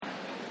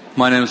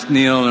My name is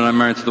Neil and I'm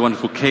married to the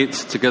wonderful Kate.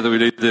 Together we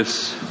lead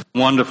this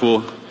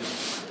wonderful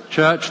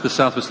church, the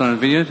Southwest London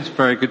Vineyard. It's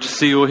very good to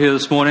see you all here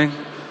this morning.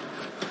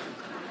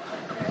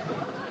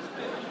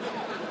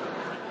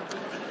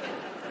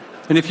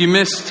 And if you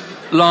missed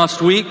last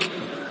week,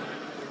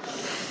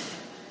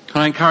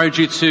 can I encourage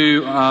you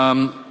to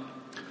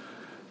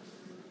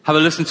have a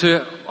listen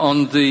to it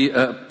on the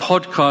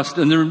podcast.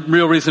 And the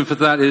real reason for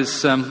that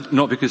is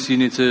not because you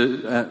need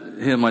to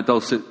hear my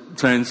dulcet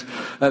tones,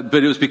 but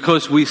it was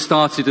because we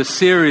started a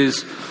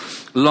series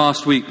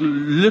last week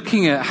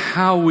looking at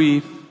how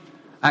we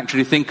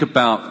actually think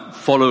about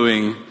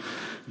following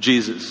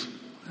Jesus,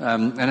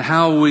 and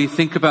how we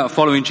think about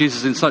following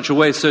Jesus in such a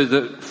way so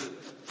that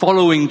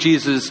following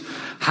Jesus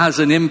has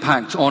an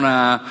impact on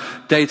our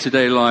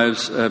day-to-day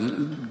lives,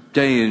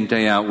 day in,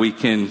 day out,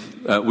 week in,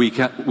 week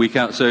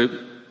out. So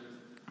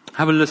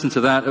have a listen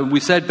to that. We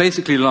said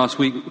basically last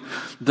week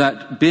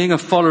that being a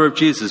follower of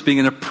Jesus, being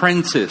an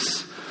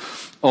apprentice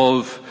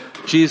of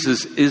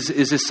Jesus is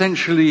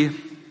essentially,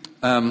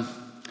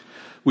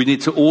 we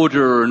need to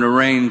order and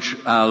arrange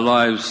our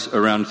lives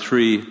around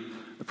three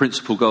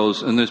principal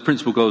goals. And those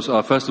principal goals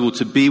are, first of all,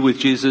 to be with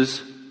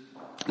Jesus.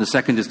 The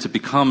second is to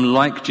become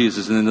like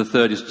Jesus. And then the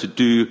third is to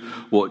do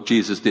what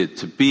Jesus did.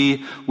 To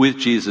be with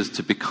Jesus,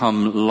 to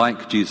become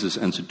like Jesus,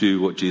 and to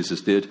do what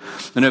Jesus did.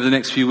 And over the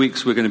next few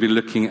weeks, we're going to be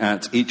looking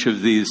at each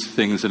of these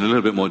things in a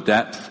little bit more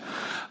depth.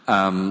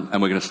 And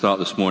we're going to start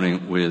this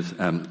morning with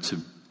to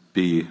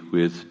be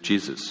with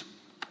Jesus.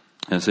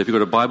 And so if you've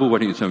got a Bible, why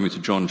don't you turn me to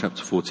John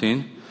chapter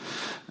 14.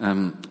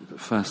 But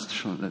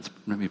first,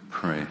 let me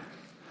pray.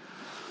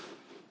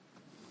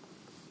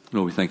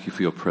 Lord, we thank you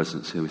for your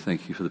presence here. We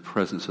thank you for the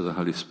presence of the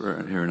Holy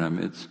Spirit here in our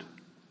midst.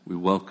 We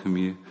welcome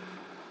you.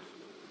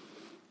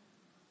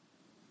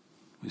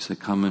 We say,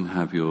 come and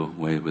have your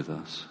way with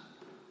us.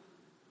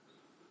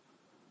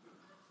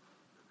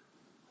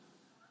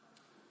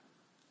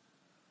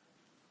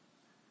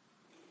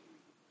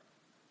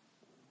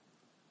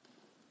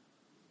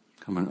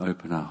 Come and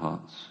open our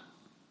hearts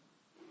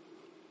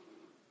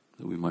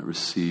that we might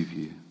receive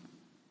you.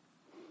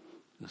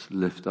 Just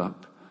lift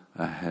up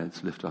our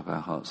heads, lift up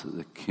our hearts, that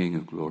the King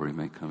of glory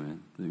may come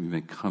in, that we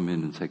may come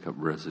in and take up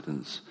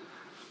residence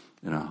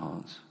in our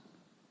hearts.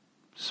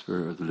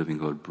 Spirit of the living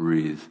God,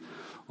 breathe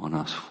on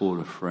us, fall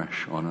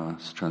afresh on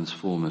us,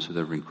 transform us with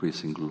ever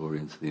increasing glory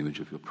into the image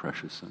of your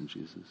precious Son,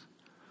 Jesus.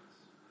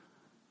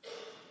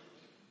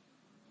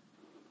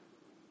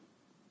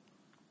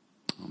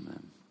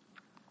 Amen.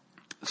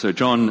 So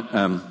John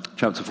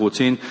chapter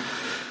 14.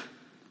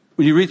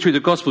 When you read through the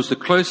Gospels, the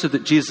closer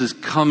that Jesus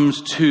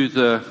comes to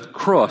the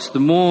cross, the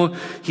more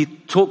he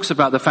talks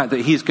about the fact that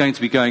he's going to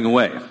be going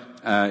away.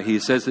 He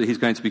says that he's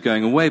going to be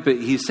going away, but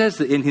he says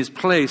that in his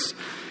place,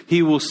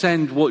 he will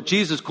send what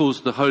Jesus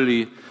calls the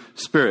Holy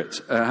Spirit.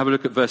 Have a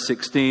look at verse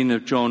 16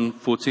 of John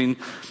 14.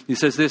 He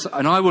says this,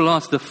 and I will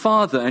ask the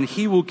Father, and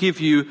he will give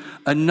you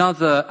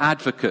another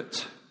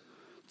advocate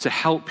to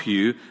help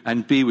you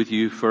and be with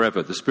you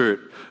forever, the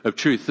Spirit of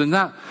truth. And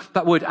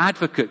that word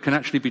advocate can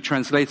actually be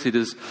translated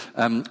as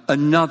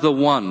another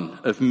one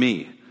of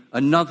me,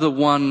 another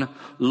one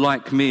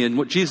like me. And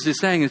what Jesus is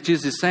saying is,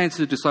 Jesus is saying to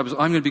the disciples,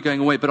 I'm going to be going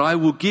away, but I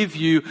will give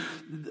you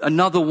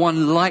another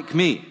one like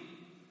me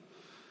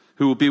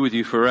who will be with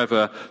you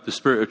forever, the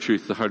Spirit of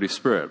truth, the Holy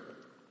Spirit.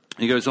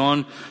 He goes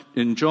on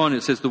in John,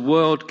 it says, the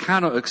world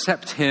cannot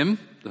accept him,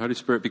 the Holy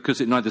Spirit,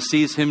 because it neither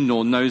sees him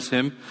nor knows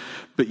him,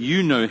 but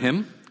you know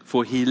him,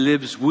 for he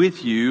lives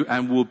with you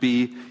and will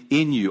be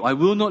in you. I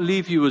will not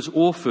leave you as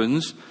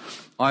orphans.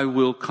 I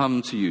will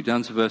come to you.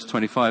 Down to verse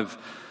 25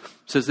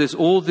 says this,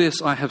 all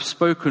this I have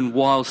spoken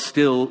while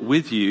still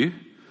with you,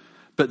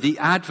 but the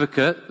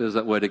advocate, there's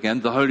that word again,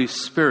 the Holy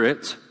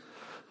Spirit,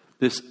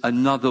 this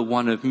another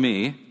one of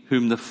me,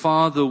 whom the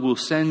Father will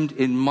send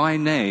in my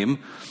name,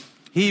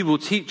 he will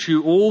teach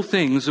you all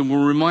things and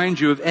will remind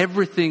you of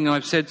everything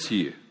I've said to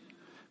you.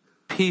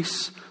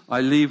 Peace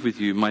I leave with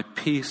you, my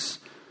peace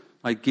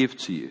I give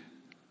to you.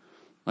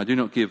 I do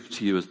not give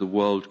to you as the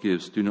world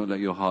gives. Do not let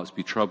your hearts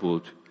be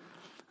troubled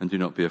and do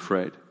not be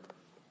afraid.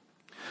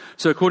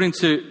 So according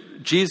to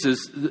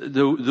Jesus,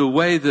 the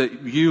way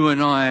that you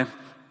and I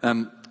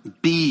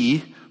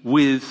be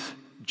with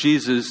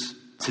Jesus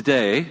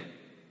today,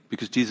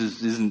 because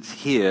Jesus isn't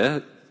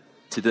here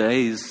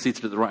today, he's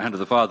seated at the right hand of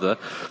the Father,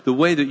 the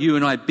way that you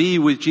and I be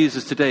with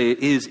Jesus today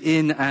is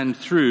in and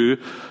through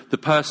the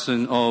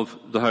person of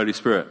the Holy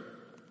Spirit.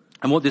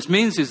 And what this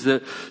means is,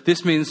 as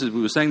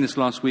we were saying this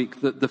last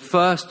week, that the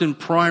first and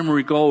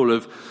primary goal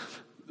of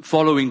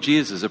following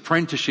Jesus,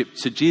 apprenticeship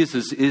to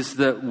Jesus, is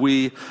that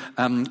we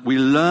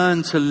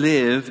learn to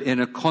live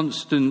in a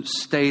constant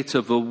state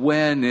of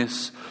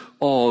awareness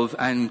of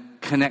and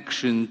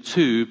connection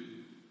to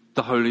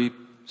the Holy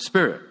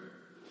Spirit.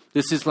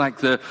 This is like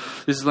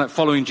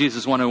following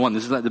Jesus 101.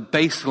 This is like the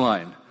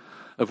baseline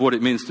of what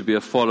it means to be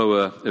a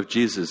follower of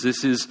Jesus.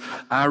 This is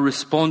our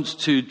response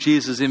to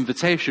Jesus'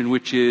 invitation,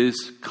 which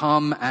is,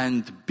 come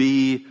and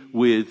be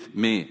with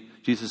me.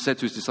 Jesus said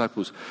to his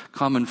disciples,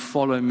 come and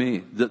follow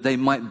me, that they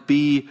might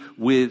be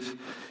with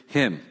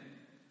him.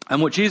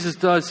 And what Jesus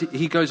does,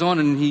 he goes on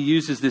and he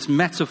uses this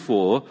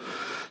metaphor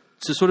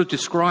to sort of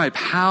describe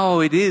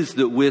how it is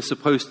that we're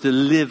supposed to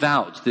live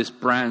out this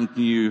brand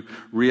new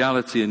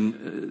reality.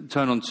 And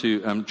turn on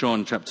to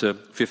John chapter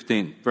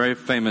 15. Very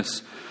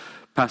famous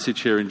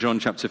passage here in John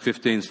chapter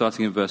 15,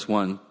 starting in verse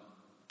 1.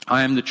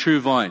 I am the true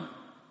vine,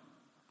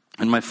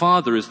 and my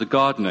Father is the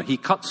gardener. He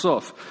cuts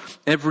off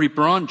every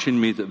branch in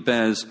me that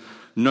bears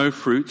no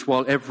fruit,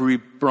 while every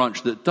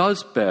branch that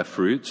does bear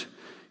fruit,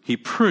 he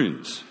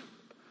prunes,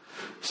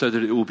 so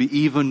that it will be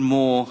even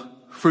more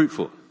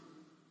fruitful.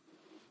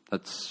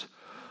 That's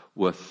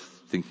worth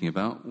thinking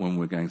about when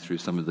we're going through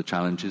some of the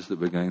challenges that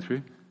we're going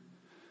through.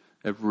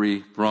 Every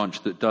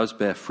branch that does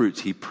bear fruit,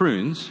 he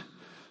prunes,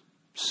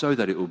 so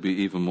that it will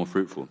be even more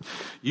fruitful.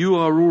 You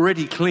are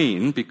already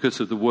clean because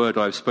of the word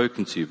I've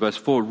spoken to you. Verse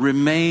 4,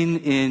 remain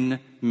in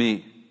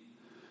me,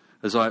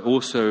 as I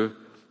also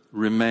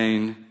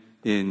remain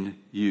in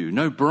you.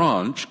 No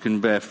branch can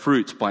bear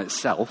fruit by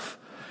itself.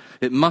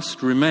 It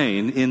must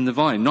remain in the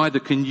vine. Neither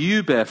can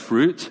you bear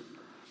fruit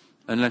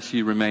unless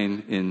you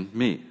remain in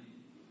me.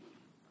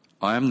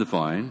 I am the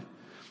vine.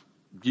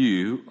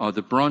 You are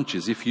the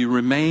branches. If you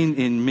remain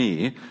in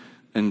me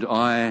and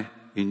I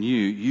in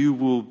you, you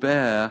will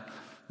bear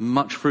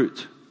much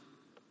fruit.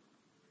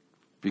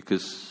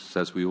 Because,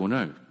 as we all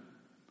know,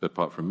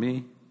 apart from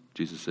me,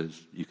 Jesus says,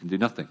 you can do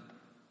nothing.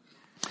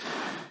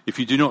 If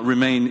you do not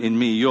remain in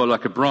me, you are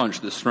like a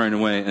branch that's thrown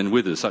away and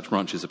withers. Such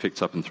branches are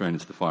picked up and thrown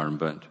into the fire and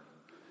burnt.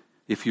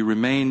 If you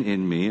remain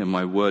in me and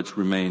my words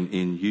remain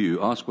in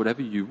you, ask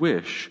whatever you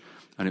wish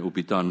and it will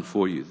be done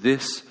for you.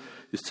 This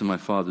is to my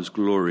Father's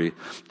glory,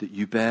 that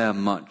you bear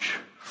much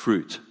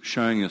fruit,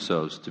 showing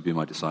yourselves to be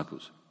my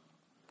disciples.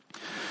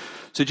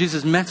 So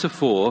Jesus'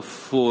 metaphor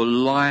for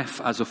life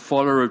as a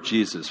follower of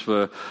Jesus,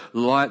 for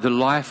the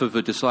life of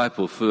a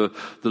disciple, for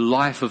the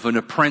life of an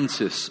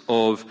apprentice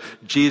of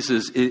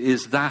Jesus,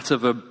 is that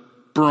of a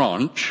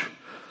branch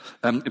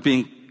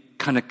being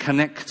kind of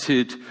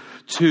connected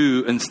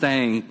to and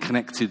staying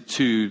connected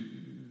to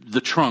the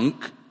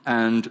trunk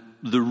and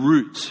the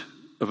root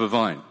of a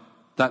vine.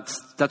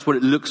 That's what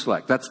it looks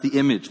like. That's the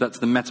image. That's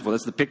the metaphor.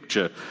 That's the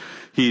picture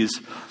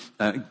he's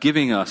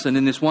giving us. And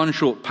in this one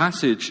short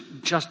passage,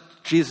 just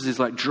Jesus is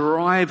like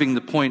driving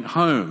the point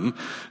home,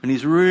 and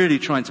he's really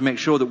trying to make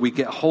sure that we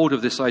get hold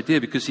of this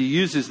idea, because he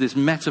uses this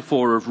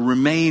metaphor of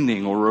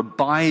remaining or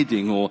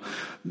abiding or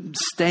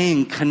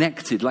staying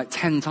connected like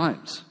 10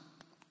 times.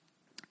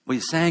 What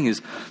he's saying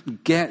is,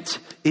 get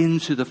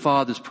into the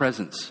Father's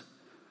presence.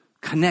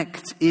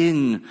 Connect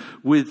in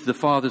with the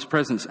Father's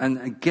presence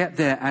and get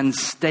there and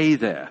stay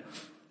there.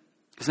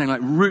 He's saying,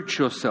 like, root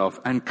yourself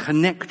and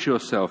connect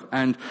yourself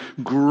and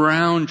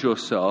ground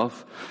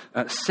yourself,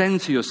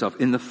 center yourself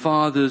in the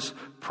Father's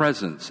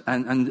presence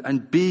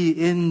and be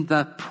in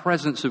the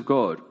presence of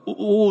God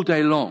all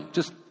day long,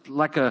 just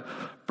like a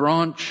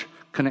branch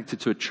connected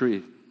to a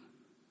tree,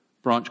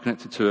 branch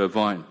connected to a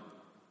vine.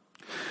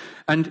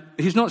 And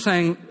he's not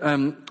saying,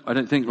 I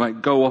don't think,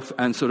 like, go off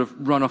and sort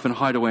of run off and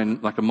hide away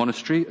in like a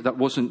monastery. That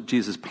wasn't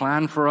Jesus'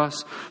 plan for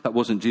us. That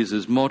wasn't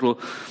Jesus' model.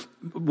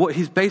 What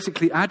he's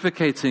basically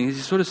advocating is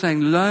he's sort of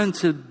saying, learn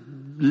to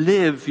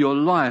live your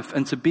life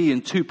and to be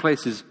in two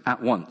places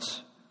at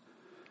once.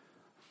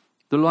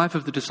 The life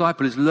of the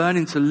disciple is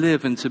learning to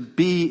live and to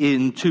be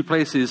in two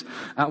places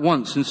at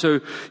once. And so,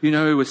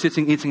 we're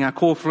sitting eating our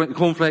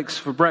cornflakes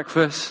for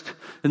breakfast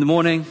in the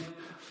morning,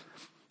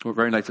 or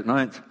very late at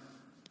night,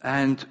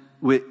 and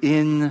we're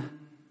in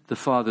the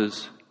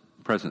Father's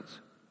presence.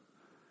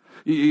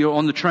 You're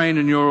on the train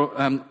and you're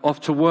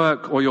off to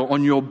work, or you're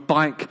on your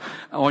bike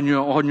on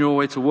your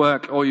way to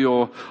work, or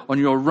you're on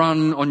your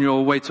run on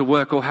your way to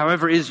work, or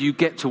however it is you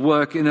get to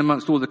work in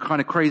amongst all the kind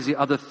of crazy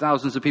other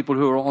thousands of people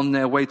who are on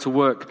their way to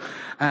work.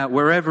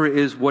 Wherever it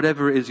is,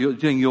 whatever it is you're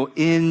doing, you're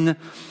in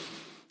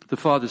the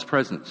Father's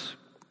presence.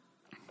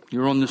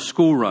 You're on the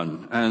school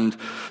run and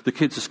the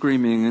kids are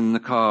screaming in the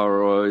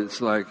car, or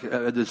it's like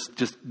there's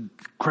just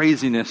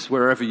craziness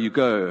wherever you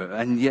go,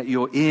 and yet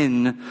you're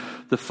in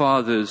the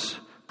Father's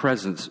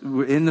presence.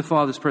 We're in the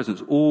Father's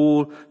presence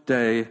all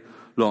day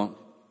long.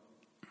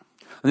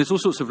 And there's all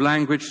sorts of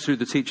language through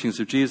the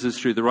teachings of Jesus,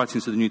 through the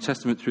writings of the New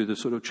Testament, through the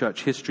sort of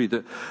church history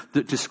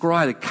that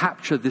describe and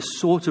capture this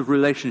sort of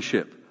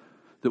relationship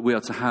that we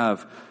are to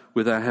have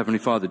with our Heavenly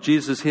Father.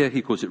 Jesus here,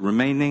 he calls it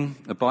remaining,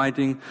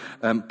 abiding.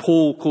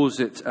 Paul calls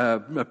it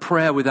a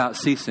prayer without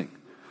ceasing.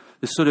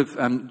 This sort of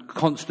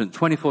constant,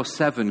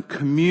 24/7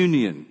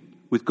 communion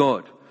with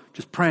God.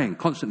 Just praying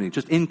constantly,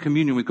 just in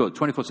communion with God,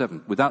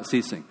 24/7, without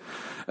ceasing.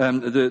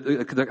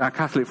 Our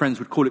Catholic friends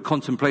would call it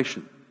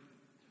contemplation.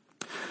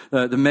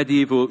 The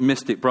medieval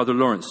mystic, Brother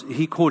Lawrence,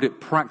 he called it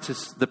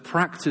the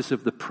practice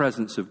of the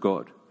presence of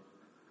God.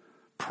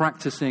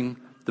 Practicing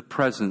the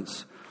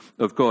presence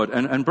of God.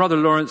 And Brother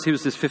Lawrence, he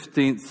was this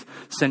 15th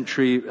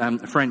century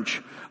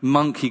French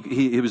monk.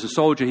 He was a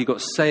soldier. He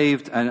got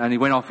saved and he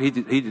went off. He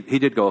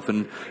did go off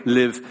and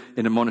live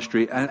in a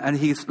monastery. And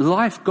his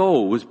life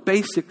goal was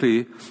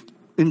basically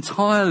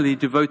entirely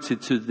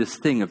devoted to this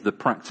thing of the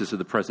practice of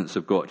the presence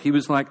of God. He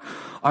was like,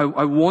 I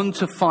want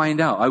to find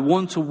out, I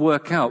want to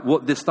work out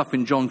what this stuff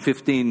in John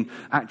 15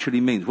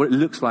 actually means, what it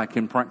looks like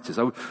in practice.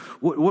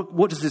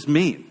 What does this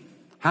mean?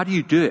 How do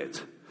you do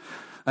it?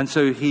 And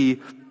so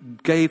he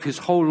gave his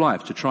whole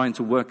life to trying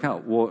to work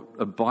out what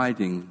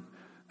abiding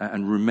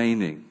and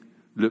remaining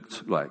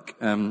looked like.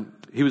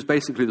 He was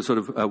basically the sort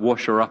of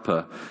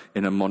washer-upper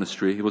in a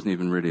monastery. He wasn't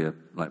even really a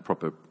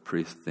proper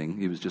priest thing.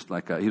 He was just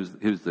like he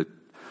was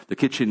the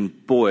kitchen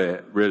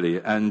boy,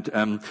 really.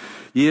 And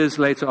years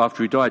later,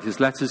 after he died, his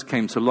letters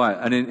came to light.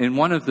 And in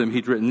one of them,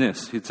 he'd written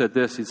this. He'd said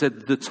this. He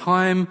said, "The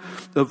time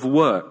of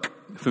work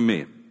for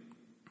me."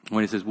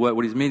 When he says work,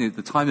 what he's meaning is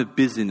the time of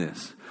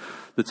busyness,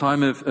 the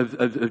time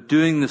of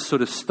doing this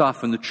sort of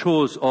stuff and the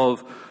chores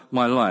of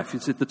my life. He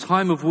said, "The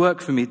time of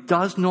work for me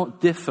does not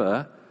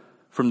differ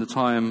from the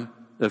time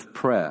of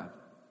prayer.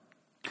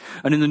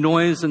 And in the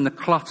noise and the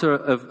clatter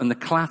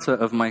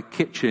of my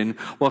kitchen,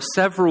 while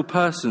several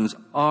persons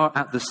are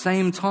at the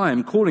same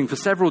time calling for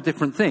several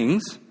different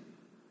things,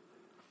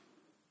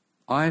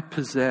 I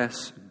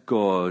possess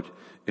God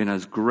in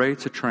as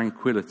great a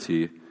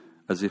tranquility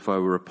as if I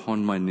were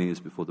upon my knees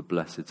before the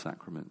Blessed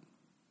Sacrament."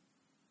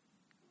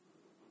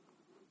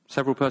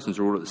 Several persons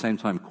are all at the same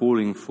time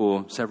calling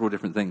for several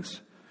different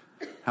things.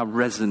 How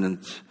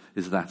resonant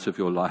is that of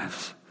your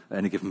lives at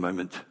any given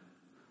moment?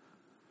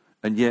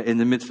 And yet, in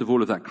the midst of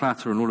all of that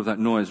clatter and all of that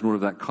noise and all of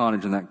that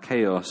carnage and that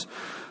chaos,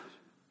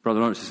 Brother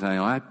Lawrence is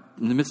saying,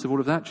 in the midst of all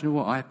of that, do you know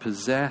what? I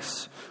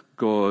possess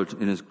God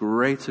in as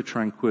great a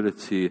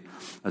tranquility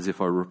as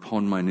if I were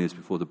upon my knees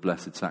before the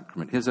Blessed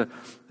Sacrament. Here's a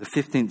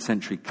 15th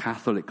century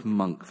Catholic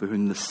monk for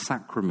whom the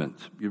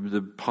sacrament,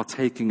 the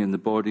partaking in the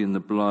body and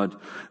the blood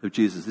of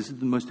Jesus, this is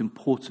the most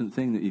important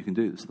thing that you can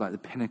do. It's like the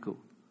pinnacle.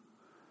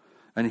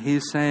 And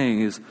he's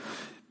saying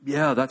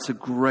yeah, that's a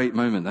great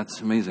moment.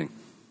 That's amazing.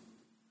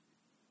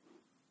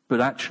 But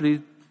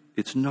actually,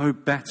 it's no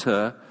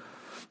better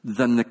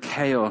than the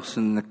chaos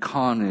and the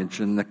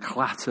carnage and the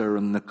clatter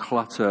and the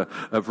clutter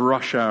of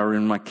rush hour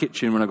in my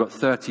kitchen when I've got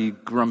 30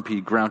 grumpy,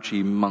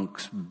 grouchy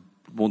monks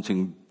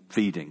wanting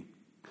feeding.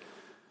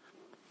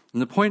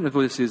 And the point of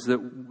this is that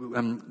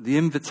the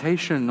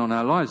invitation on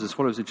our lives as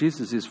followers of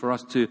Jesus is for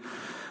us to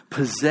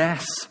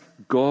possess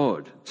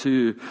God,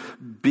 to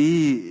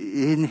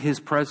be in his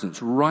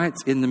presence, right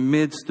in the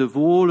midst of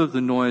all of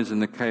the noise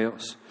and the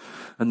chaos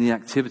and the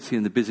activity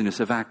and the busyness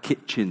of our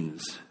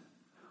kitchens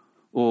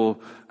or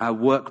our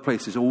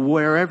workplaces or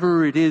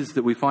wherever it is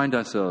that we find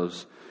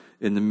ourselves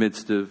in the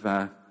midst of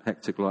our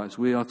hectic lives.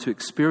 We are to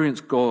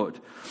experience God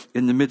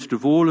in the midst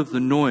of all of the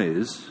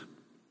noise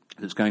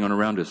that's going on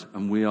around us,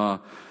 and we are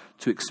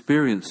to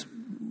experience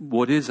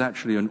what is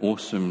actually an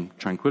awesome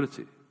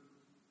tranquility.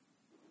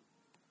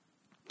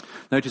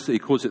 Notice that he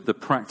calls it the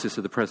practice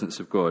of the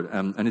presence of God.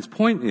 And his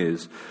point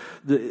is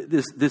that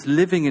this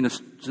living in a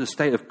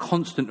state of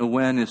constant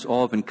awareness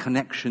of and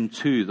connection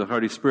to the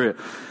Holy Spirit.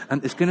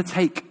 And it's going to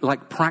take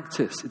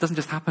practice. It doesn't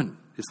just happen.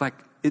 It's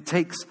it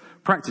takes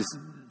practice.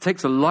 It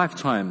takes a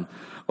lifetime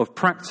of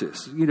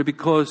practice.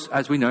 Because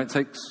as we know, it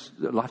takes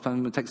a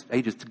lifetime, it takes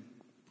ages to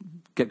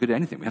get good at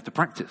anything. We have to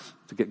practice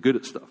to get good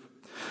at stuff.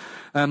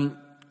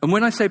 And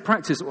when I say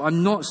practice,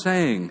 I'm not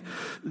saying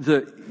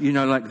that,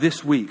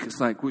 this week, it's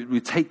like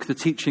we take the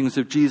teachings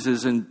of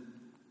Jesus and,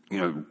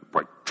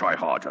 try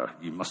harder.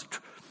 You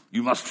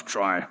must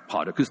try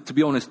harder. Because to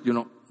be honest, you're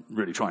not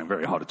really trying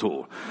very hard at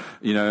all.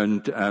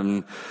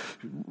 And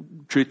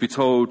truth be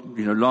told,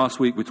 last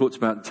week we talked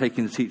about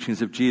taking the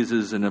teachings of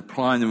Jesus and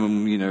applying them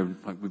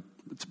and,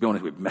 to be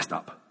honest, we've messed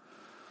up.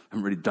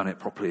 Haven't really done it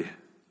properly.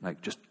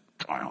 Just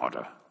try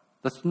harder.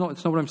 It's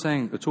not what I'm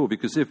saying at all,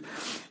 because if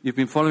you've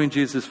been following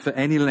Jesus for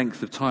any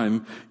length of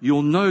time,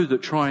 you'll know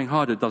that trying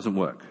harder doesn't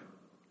work.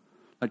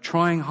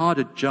 Trying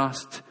harder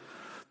just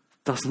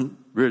doesn't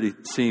really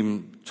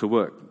seem to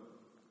work.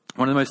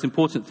 One of the most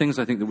important things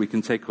I think that we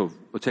can take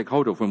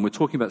hold of when we're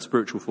talking about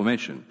spiritual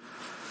formation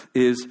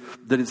is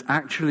that it's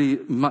actually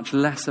much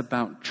less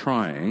about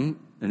trying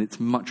and it's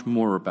much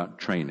more about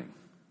training.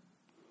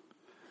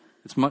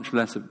 It's much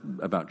less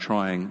about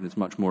trying and it's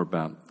much more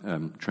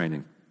about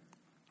training.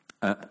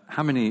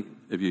 How many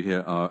of you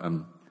here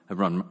have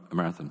run a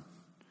marathon?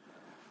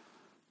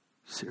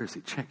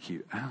 Seriously, check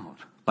you out.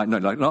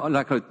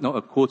 Not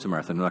a quarter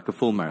marathon, like a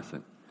full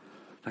marathon.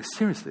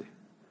 Seriously.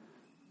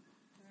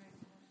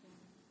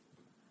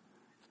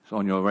 It's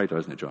on your radar,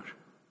 isn't it, Josh?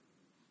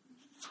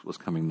 It's what's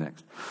coming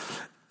next.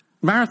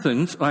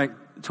 Marathons,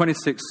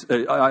 26,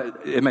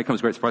 it may come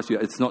as a great surprise to you.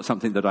 It's not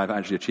something that I've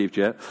actually achieved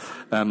yet.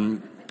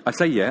 I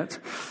say yet.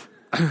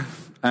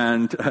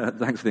 And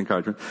thanks for the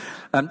encouragement.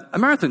 A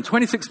marathon,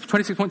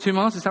 26.2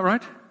 miles, is that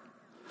right?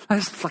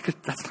 That's like a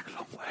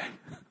long way.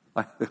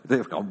 I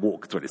can't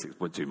walk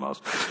 26.2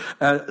 miles.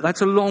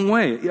 That's a long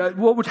way.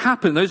 What would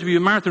happen, those of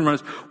you marathon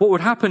runners, what would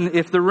happen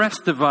if the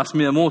rest of us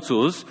mere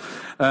mortals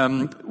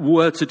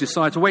were to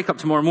decide to wake up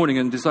tomorrow morning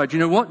and decide, you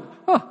know what?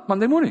 Oh,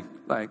 Monday morning.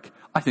 I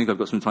think I've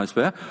got some time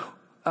spare.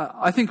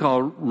 I think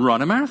I'll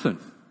run a marathon.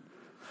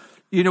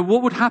 You know,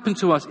 what would happen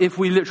to us if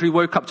we literally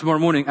woke up tomorrow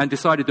morning and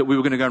decided that we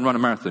were going to go and run a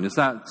marathon? Is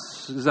that,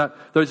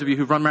 those of you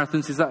who've run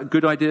marathons, is that a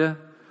good idea?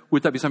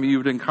 Would that be something you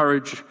would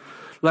encourage?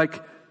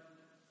 Like,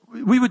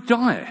 we would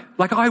die.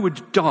 Like, I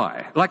would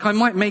die. Like, I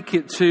might make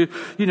it to,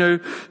 you know,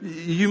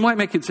 you might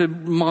make it to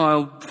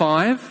mile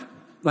 5,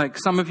 like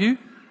some of you,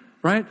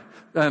 right?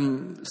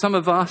 Some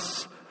of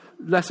us,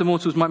 lesser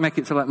mortals, might make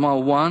it to like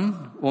mile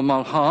 1 or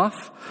mile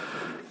half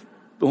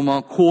or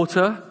mile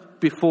quarter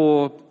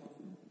before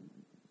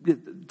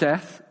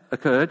death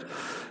occurred.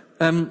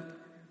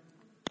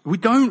 We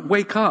don't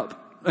wake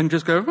up and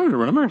just go, I'm going to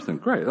run a marathon.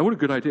 Great, what a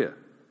good idea.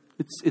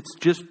 It's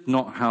just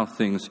not how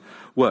things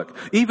work.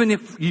 Even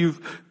if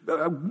you've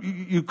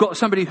got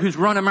somebody who's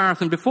run a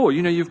marathon before,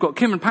 you know, you've got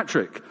Kim and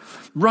Patrick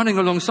running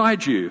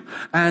alongside you,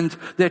 and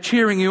they're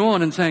cheering you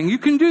on and saying, you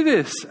can do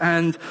this,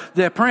 and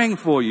they're praying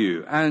for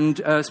you,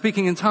 and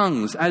speaking in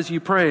tongues as you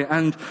pray,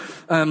 and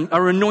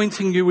are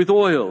anointing you with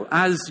oil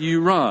as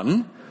you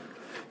run.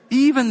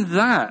 Even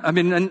that, I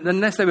mean,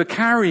 unless they were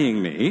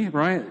carrying me,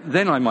 right,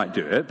 then I might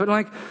do it, but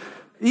like,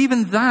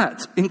 even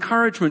that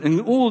encouragement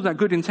and all that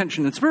good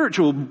intention and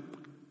spiritual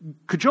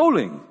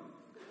cajoling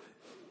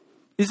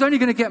is only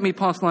going to get me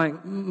past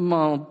like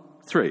mile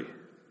 3.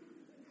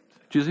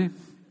 Do you see?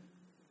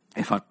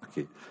 If I'm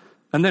lucky.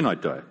 And then I'd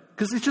die.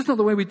 Because it's just not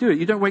the way we do it.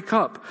 You don't wake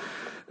up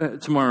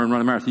tomorrow and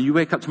run a marathon. You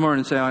wake up tomorrow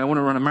and say, I want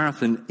to run a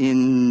marathon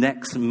in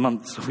next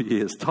month's or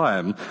year's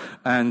time.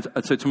 And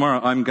so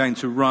tomorrow I'm going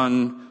to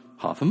run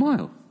half a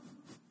mile.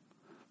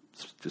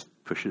 Just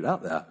push it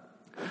out there.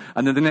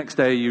 And then the next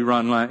day you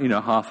run like, you know,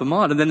 half a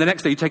mile. And then the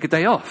next day you take a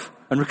day off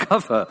and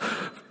recover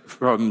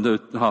from the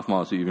half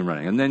miles that you've been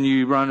running. And then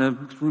you run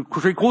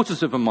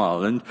 3/4 of a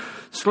mile. And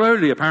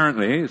slowly,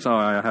 apparently, so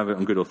I have it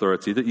on good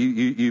authority, that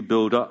you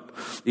build up.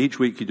 Each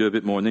week you do a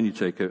bit more and then you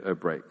take a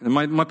break. And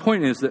my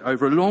point is that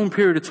over a long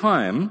period of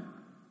time,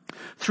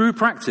 through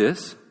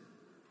practice,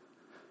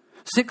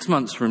 6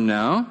 months from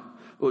now,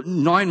 or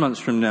 9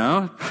 months from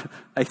now,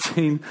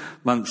 18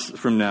 months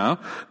from now,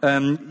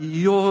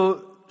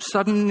 you'll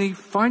suddenly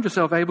find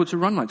yourself able to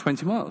run like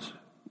 20 miles,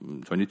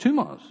 22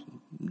 miles,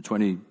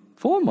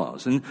 24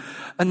 miles. And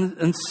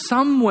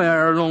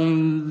somewhere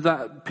along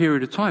that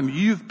period of time,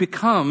 you've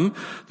become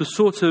the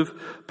sort of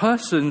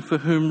person for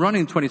whom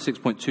running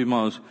 26.2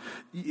 miles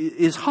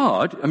is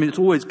hard. I mean, it's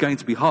always going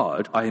to be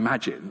hard, I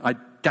imagine. I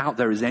doubt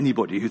there is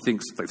anybody who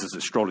thinks this is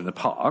a stroll in the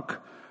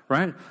park,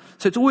 right?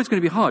 So it's always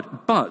going to be hard.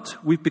 But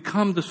we've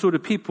become the sort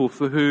of people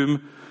for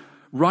whom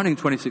running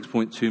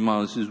 26.2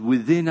 miles is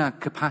within our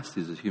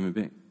capacities as human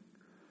beings.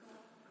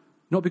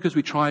 Not because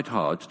we tried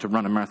hard to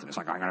run a marathon. It's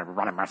like, I'm going to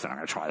run a marathon, I'm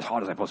going to try as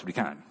hard as I possibly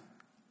can.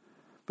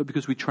 But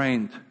because we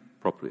trained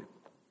properly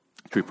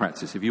through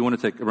practice. If you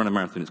want to run a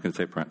marathon, it's going to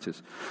take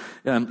practice.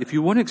 If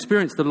you want to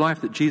experience the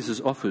life that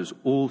Jesus offers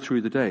all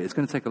through the day, it's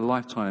going to take a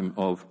lifetime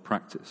of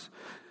practice.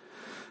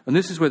 And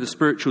this is where the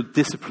spiritual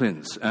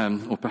disciplines,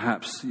 or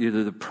perhaps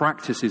the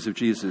practices of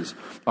Jesus,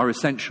 are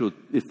essential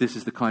if this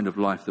is the kind of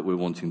life that we're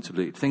wanting to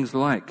lead. Things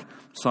like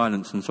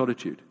silence and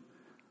solitude.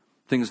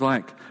 Things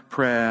like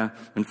prayer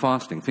and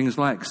fasting. Things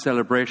like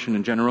celebration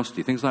and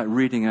generosity. Things like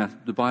reading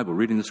the Bible,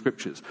 reading the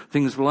Scriptures.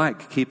 Things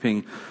like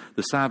keeping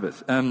the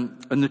Sabbath. And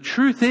the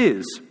truth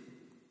is,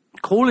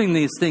 calling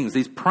these things,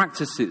 these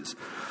practices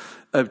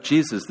of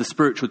Jesus, the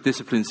spiritual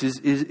disciplines,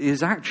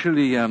 is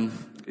actually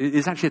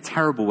a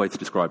terrible way to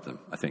describe them,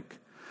 I think.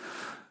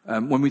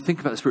 When we think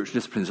about the spiritual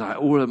disciplines,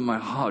 all of my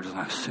heart just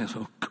like says,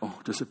 oh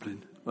God,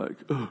 discipline. Like,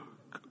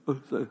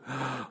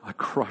 I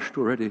crushed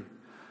already.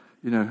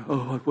 You know,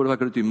 what have I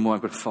got to do more?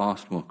 I've got to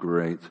fast more.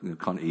 Great. I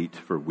can't eat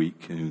for a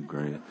week.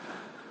 Great.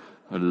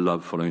 I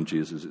love following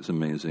Jesus. It's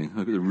amazing.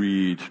 I've got to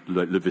read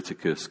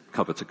Leviticus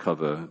cover to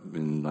cover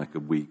in like a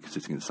week,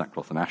 sitting in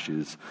sackcloth and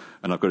ashes.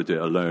 And I've got to do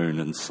it alone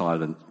and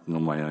silent and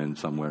on my own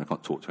somewhere. I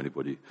can't talk to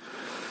anybody.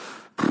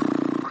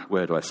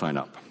 Where do I sign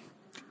up?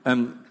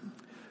 The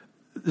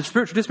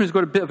spiritual discipline's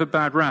got a bit of a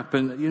bad rap.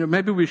 And, you know,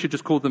 maybe we should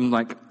just call them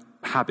like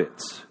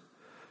habits.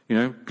 You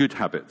know, good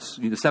habits.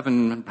 The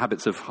 7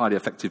 habits of highly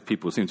effective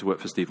people seem to work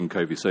for Stephen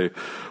Covey, so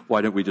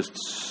why don't we just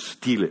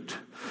steal it?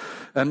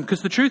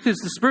 Because the truth is,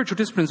 the spiritual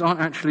disciplines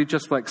aren't actually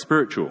just like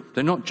spiritual.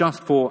 They're not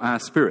just for our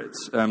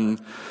spirits.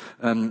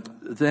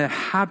 They're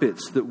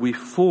habits that we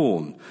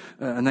form,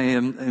 and they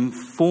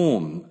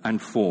inform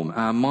and form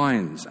our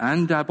minds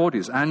and our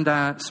bodies and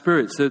our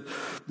spirits. The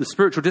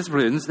spiritual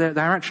disciplines, they're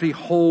actually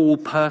whole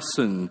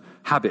person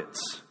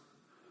habits.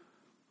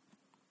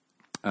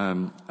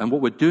 And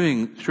what we're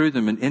doing through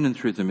them and in and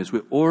through them is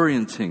we're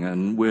orienting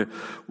and we're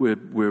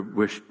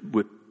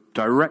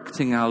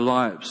directing our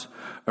lives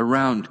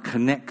around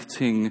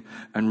connecting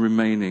and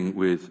remaining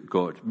with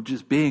God,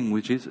 just being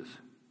with Jesus.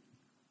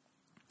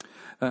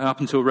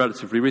 Up until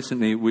relatively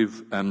recently,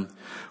 we've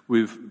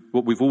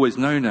what we've always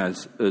known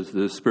as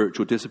the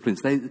spiritual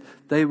disciplines.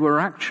 They were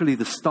actually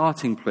the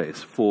starting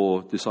place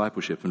for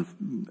discipleship and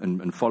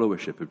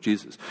followership of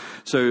Jesus.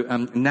 So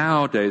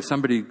nowadays,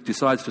 somebody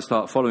decides to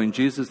start following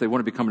Jesus. They want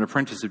to become an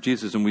apprentice of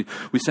Jesus, and we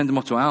send them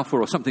off to Alpha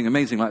or something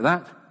amazing like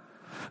that.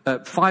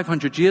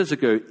 500 years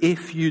ago,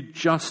 if you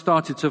just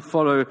started to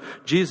follow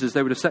Jesus,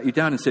 they would have sat you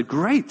down and said,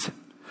 great,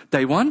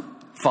 day one,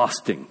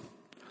 fasting.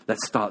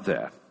 Let's start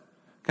there.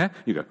 Okay?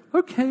 You go,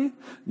 okay.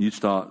 You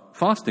start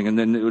fasting, and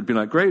then it would be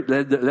like, great,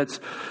 let's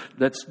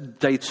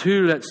day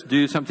two, let's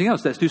do something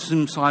else. Let's do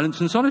some silence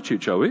and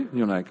solitude, shall we? And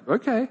you're like,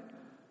 okay.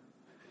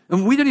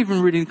 And we don't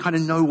even really kind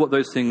of know what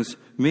those things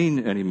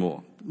mean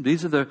anymore.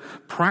 These are the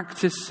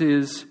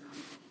practices,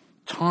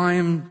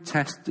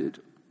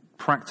 time-tested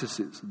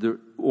practices that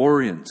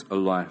orient a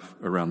life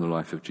around the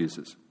life of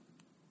Jesus.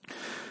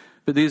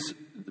 But these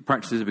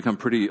practices have become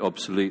pretty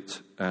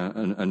obsolete,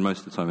 and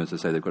most of the time, as I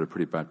say, they've got a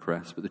pretty bad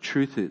press. But the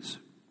truth is,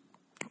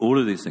 all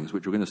of these things,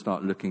 which we're going to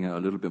start looking at a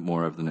little bit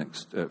more over the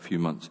next few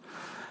months,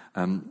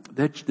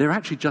 they're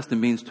actually just a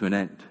means to an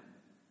end.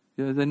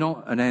 You know, they're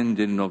not an end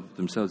in and of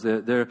themselves.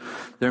 They're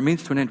a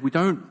means to an end. We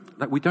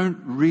don't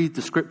read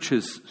the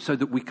scriptures so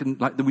that we can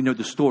that we know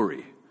the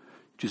story.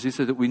 Do you see?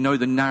 So that we know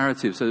the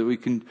narrative, so that we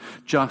can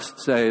just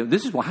say,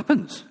 this is what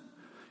happens.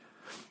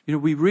 You know,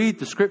 we read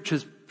the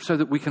scriptures so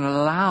that we can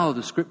allow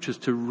the scriptures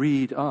to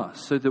read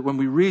us. So that when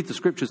we read the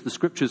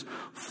scriptures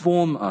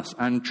form us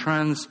and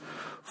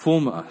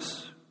transform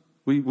us.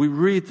 We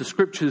read the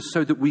scriptures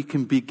so that we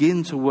can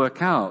begin to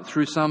work out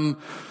through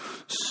some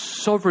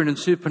sovereign and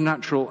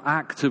supernatural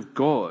act of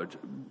God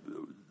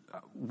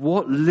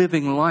what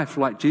living life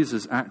like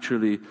Jesus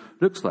actually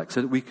looks like,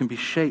 so that we can be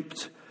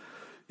shaped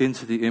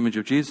into the image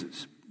of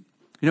Jesus.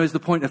 You know, is the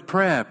point of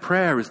prayer.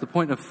 Prayer is the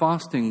point of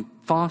fasting.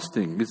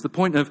 Fasting is the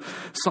point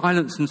of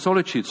silence and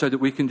solitude, so that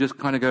we can just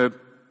kind of go,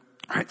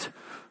 right,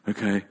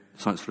 okay,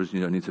 silence and solitude,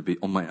 you don't need to be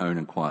on my own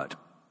and quiet.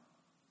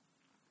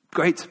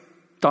 Great,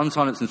 done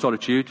silence and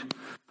solitude.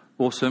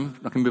 Awesome,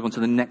 I can move on to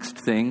the next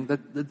thing.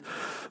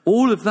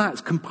 All of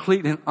that's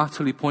completely and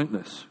utterly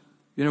pointless.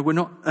 You know, we're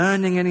not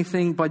earning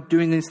anything by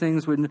doing these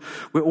things. We're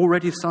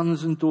already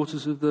sons and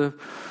daughters of the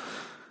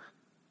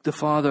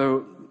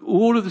Father.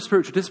 All of the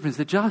spiritual disciplines,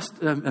 they're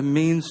just a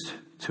means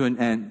to an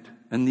end.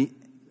 And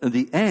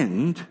the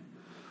end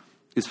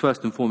is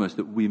first and foremost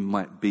that we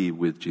might be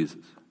with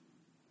Jesus.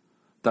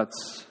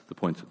 That's the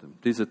point of them.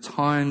 These are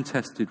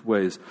time-tested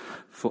ways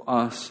for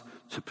us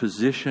to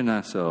position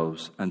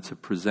ourselves and to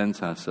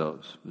present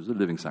ourselves as a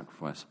living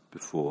sacrifice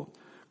before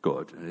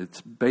God. And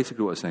it's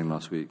basically what I was saying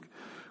last week.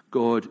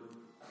 God,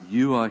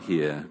 you are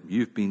here.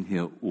 You've been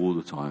here all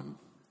the time.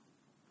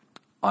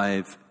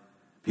 I've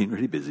been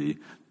really busy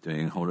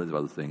doing a whole lot of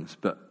other things.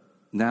 But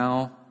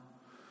now,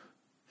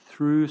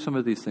 through some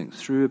of these things,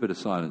 through a bit of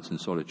silence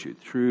and solitude,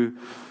 through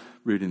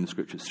reading the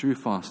scriptures, through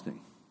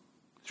fasting,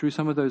 through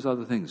some of those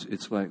other things,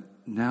 it's like,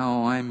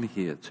 now I'm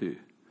here too.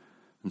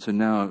 And so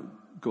now,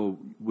 God,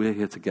 we're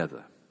here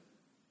together.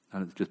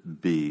 And it's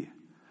just be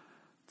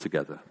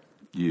together,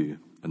 you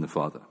and the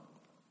Father.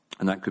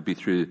 And that could be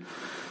through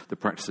the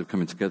practice of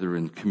coming together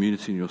in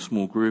community in your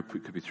small group.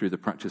 It could be through the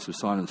practice of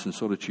silence and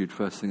solitude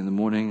first thing in the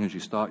morning as you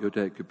start your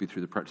day. It could be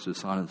through the practice of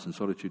silence and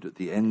solitude at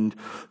the end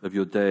of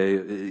your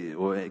day.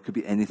 Or it could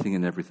be anything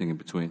and everything in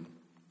between.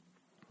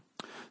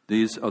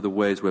 These are the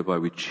ways whereby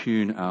we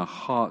tune our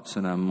hearts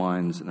and our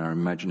minds and our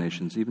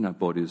imaginations, even our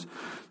bodies,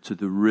 to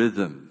the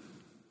rhythm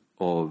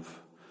of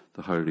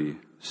the Holy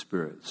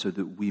Spirit, so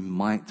that we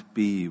might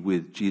be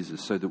with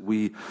Jesus, so that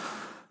we,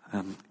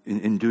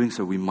 in doing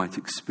so, we might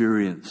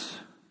experience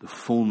the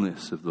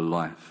fullness of the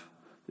life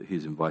that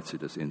He's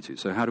invited us into.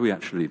 So how do we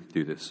actually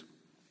do this?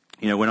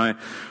 You know, when I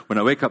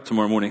wake up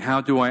tomorrow morning,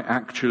 how do I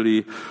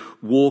actually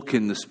walk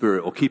in the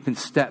Spirit or keep in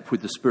step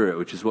with the Spirit,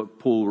 which is what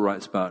Paul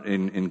writes about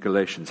in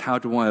Galatians? How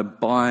do I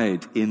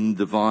abide in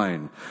the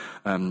vine,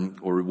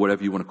 or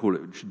whatever you want to call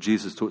it, which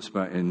Jesus talks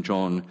about in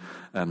John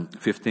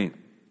 15?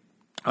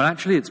 Well,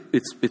 actually,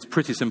 it's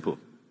pretty simple.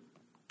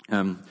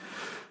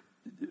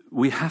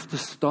 We have to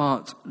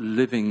start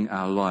living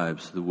our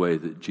lives the way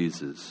that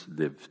Jesus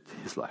lived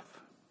His life.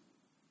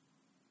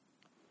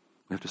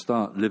 We have to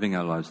start living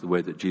our lives the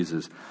way that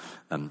Jesus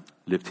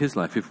lived His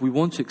life. If we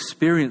want to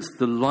experience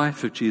the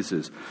life of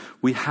Jesus,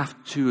 we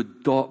have to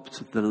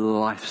adopt the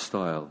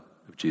lifestyle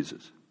of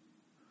Jesus.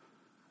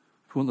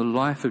 If we want the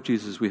life of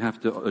Jesus, we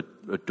have to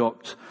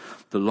adopt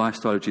the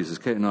lifestyle of Jesus.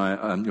 Kate and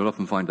I, you'll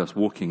often find us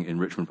walking in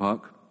Richmond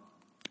Park.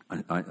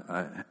 I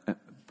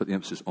put the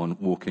emphasis on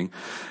walking.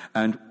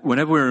 And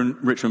whenever we're in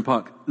Richmond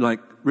Park,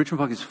 Richmond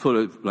Park is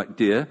full of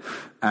deer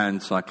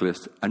and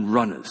cyclists and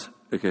runners.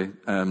 Okay,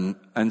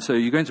 and so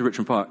you go into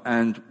Richmond Park,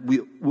 and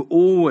we're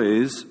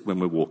always, when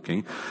we're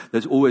walking,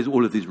 there's always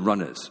all of these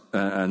runners,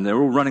 and they're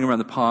all running around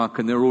the park,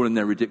 and they're all in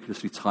their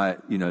ridiculously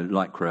tight,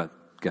 lycra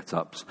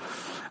get-ups,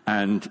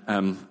 and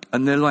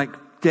they're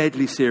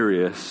deadly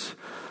serious.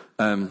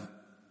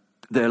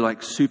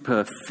 They're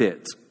super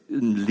fit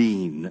and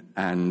lean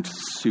and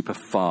super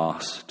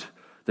fast.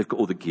 They've got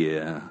all the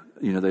gear.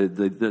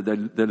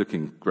 They're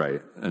looking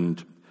great,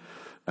 and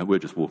we're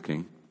just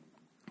walking.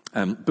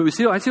 But I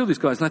see all these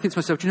guys, and I think to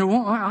myself, do you know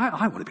what?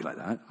 I want to be like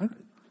that.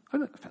 I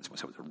don't fancy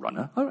myself as a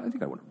runner. I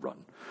think I want to run.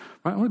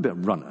 Right? I want to be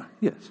a runner.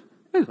 Yes.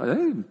 Yes.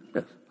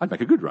 I'd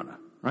make a good runner.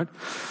 Right?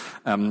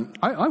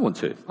 I want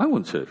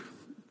to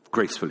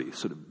gracefully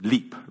sort of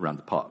leap around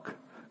the park.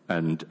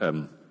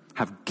 and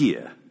have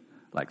gear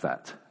like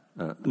that.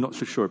 Not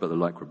so sure about the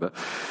Lycra, but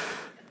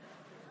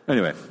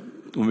anyway,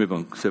 we'll move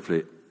on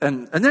swiftly.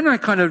 And then I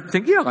kind of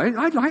think, yeah,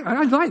 I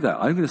like that.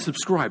 I'm going to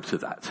subscribe to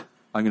that.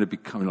 I'm going to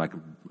become like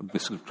a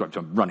subscribe to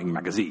a running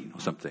magazine or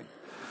something.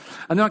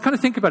 And then I kind of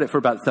think about it for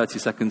about 30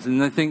 seconds,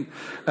 and I think,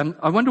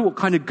 I wonder what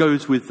kind of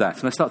goes with that.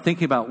 And I start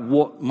thinking about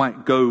what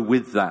might go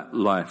with that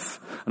life.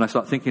 And I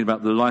start thinking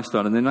about the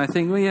lifestyle. And then I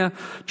think, well, yeah,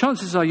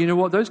 chances are, you know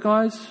what, those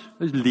guys,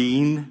 those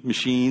lean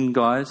machine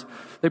guys,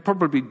 they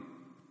probably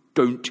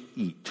don't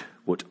eat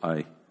what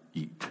I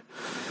eat.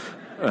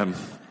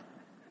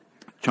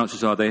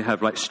 Chances are they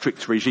have like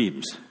strict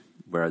regimes,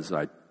 whereas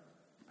I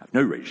have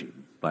no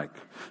regime, like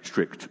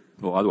strict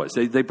or otherwise.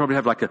 They probably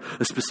have like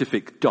a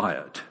specific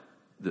diet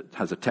that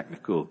has a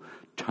technical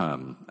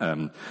term.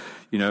 And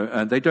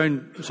they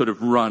don't sort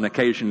of run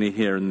occasionally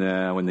here and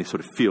there when they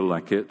sort of feel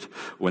like it,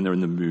 when they're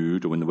in the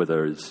mood or when the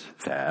weather is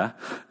fair.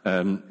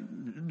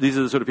 These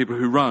are the sort of people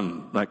who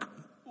run like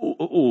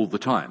all the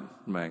time,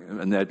 right?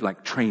 And they're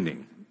like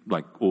training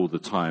like all the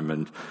time,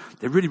 and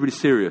they're really, really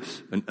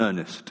serious and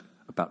earnest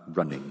about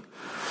running.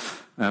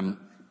 And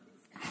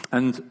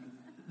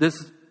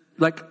there's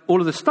like all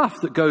of the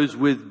stuff that goes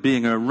with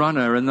being a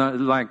runner, and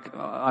I'm like,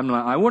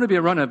 I want to be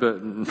a runner, but I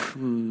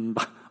don't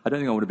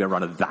think I want to be a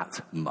runner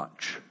that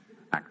much,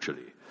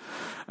 actually.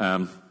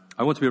 I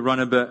want to be a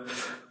runner, but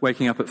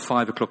waking up at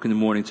 5 o'clock in the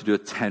morning to do a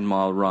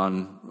 10-mile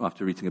run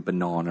after eating a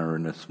banana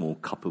and a small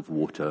cup of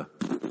water,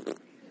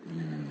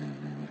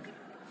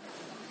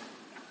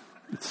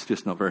 it's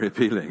just not very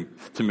appealing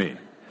to me,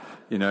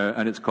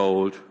 and it's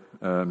cold,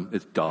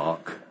 it's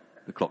dark,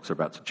 the clocks are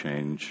about to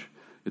change,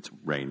 it's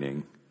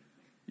raining.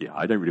 Yeah,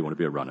 I don't really want to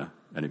be a runner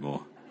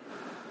anymore.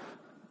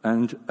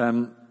 And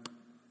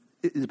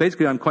it's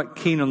basically, I'm quite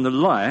keen on the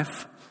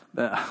life,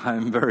 but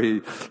I'm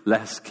very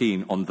less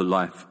keen on the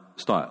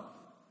lifestyle.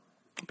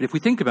 But if we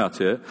think about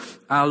it,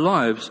 our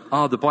lives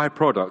are the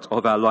byproduct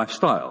of our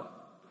lifestyle.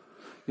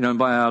 And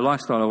by our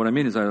lifestyle, what I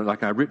mean is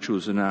like our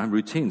rituals and our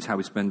routines, how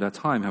we spend our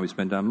time, how we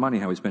spend our money,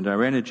 how we spend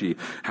our energy,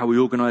 how we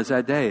organize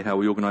our day, how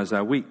we organize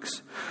our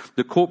weeks.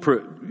 The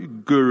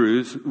corporate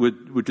gurus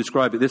would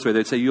describe it this way.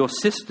 They'd say, your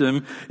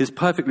system is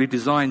perfectly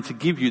designed to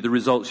give you the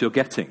results you're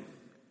getting.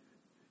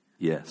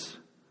 Yes,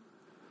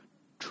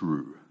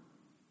 true.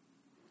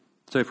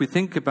 So if we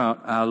think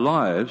about our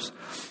lives,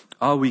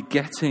 are we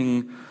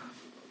getting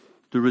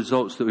the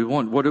results that we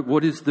want?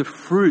 What is the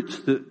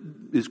fruit that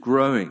is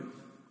growing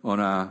on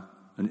our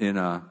and in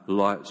our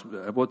lives?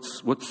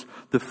 What's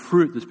the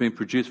fruit that's being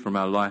produced from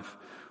our life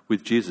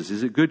with Jesus?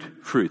 Is it good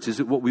fruit? Is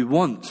it what we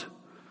want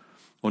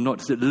or not?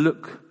 Does it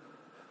look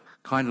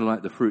kind of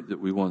like the fruit that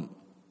we want?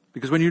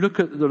 Because when you look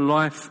at the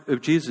life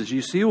of Jesus,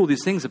 you see all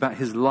these things about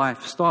his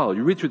lifestyle.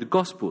 You read through the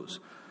Gospels,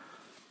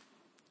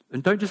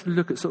 and don't just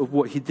look at sort of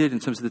what he did in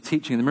terms of the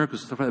teaching and the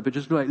miracles and stuff like that, but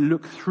just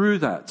look through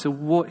that to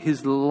what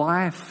his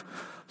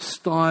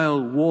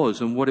lifestyle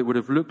was and what it would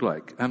have looked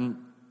like. And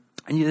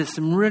there's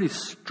some really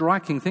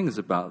striking things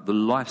about the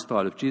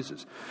lifestyle of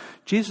Jesus.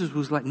 Jesus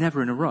was like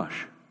never in a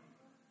rush.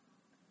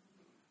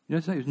 He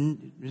was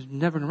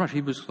never in a rush.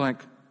 He was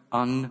like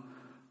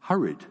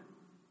unhurried.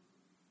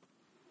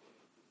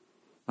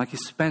 Like he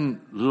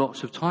spent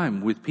lots of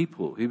time with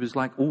people. He was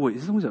like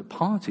always at a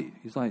party.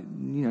 He's like,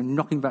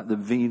 knocking back the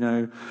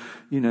vino,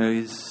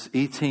 he's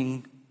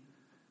eating,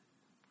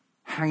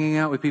 hanging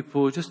out with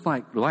people, just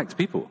likes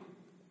people.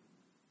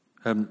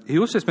 He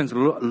also spends a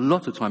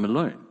lot of time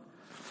alone.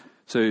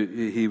 So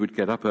he would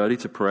get up early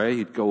to pray.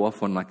 He'd go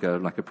off on like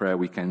a prayer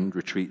weekend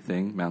retreat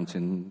thing,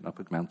 up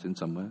a mountain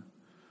somewhere.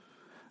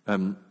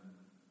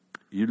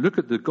 You look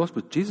at the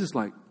Gospel, Jesus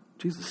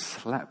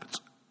slept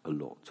a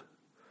lot.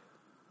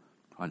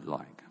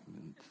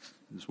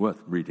 It's worth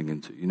reading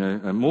into,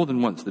 and more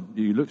than once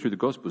you look through the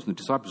Gospels and the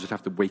disciples would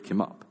have to wake him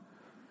up.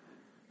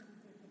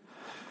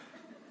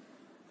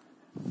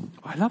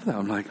 I love that.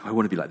 I'm like, I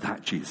want to be like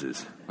that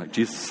Jesus. Like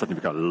Jesus suddenly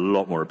become a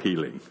lot more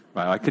appealing.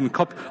 Right?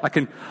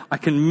 I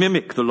can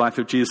mimic the life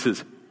of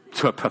Jesus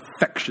to a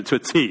perfection, to a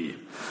T.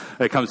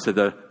 When it comes to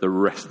the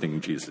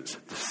resting Jesus,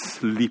 the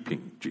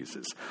sleeping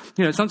Jesus.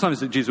 Sometimes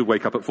Jesus would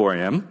wake up at 4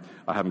 a.m.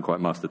 I haven't quite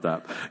mastered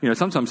that.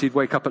 Sometimes he'd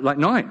wake up at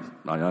 9.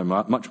 I'm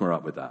much more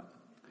up with that.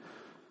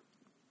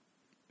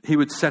 He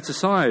would set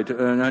aside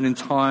an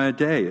entire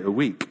day a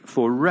week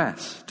for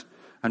rest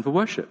and for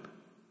worship.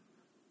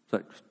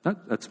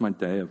 That's my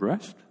day of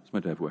rest. It's my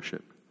day of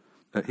worship.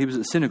 He was at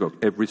the synagogue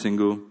every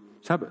single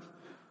Sabbath.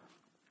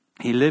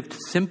 He lived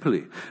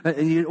simply.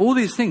 And all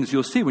these things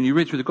you'll see when you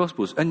read through the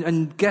Gospels.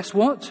 And guess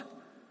what?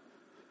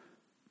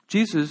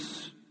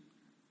 Jesus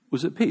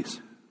was at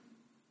peace.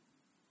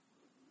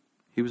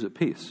 He was at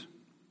peace.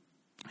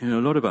 A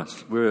lot of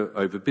us, we're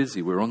over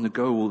busy. We're on the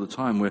go all the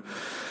time.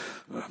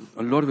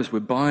 A lot of us, we're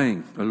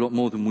buying a lot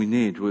more than we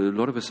need. A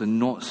lot of us are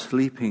not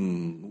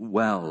sleeping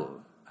well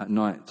at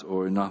night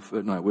or enough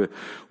at night. We're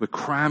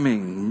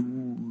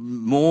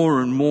cramming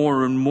more and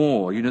more and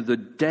more. The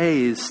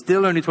day is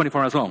still only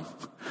 24 hours long.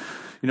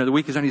 The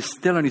week is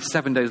still only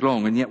 7 days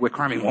long, and yet we're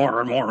cramming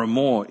more and more and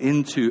more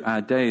into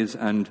our days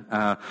and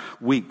our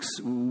weeks.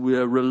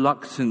 We're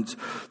reluctant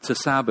to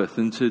Sabbath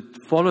and to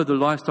follow the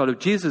lifestyle of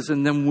Jesus,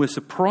 and then we're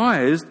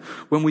surprised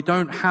when we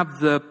don't have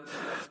the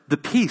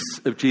peace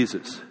of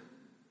Jesus.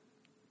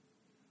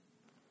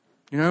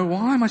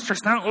 Why am I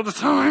stressed out all the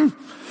time?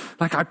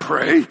 Like I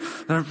pray,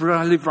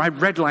 I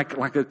read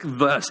like a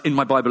verse in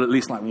my Bible at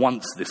least like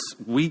once this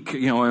week.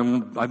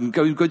 I'm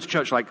going to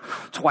church like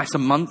twice a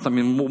month. I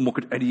mean, what more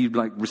could any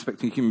like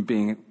respecting human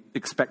being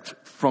expect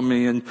from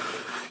me? And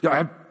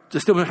I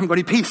still haven't got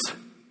any peace.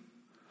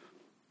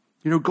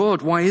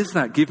 God, why is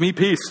that? Give me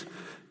peace.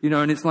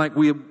 And it's like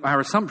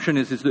our assumption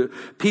is that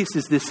peace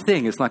is this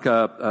thing. It's like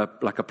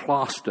a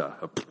plaster.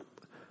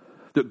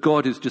 That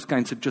God is just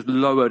going to just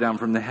lower down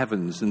from the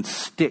heavens and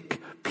stick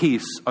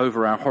peace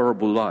over our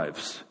horrible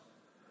lives.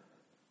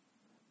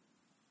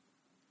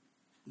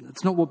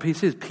 That's not what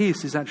peace is.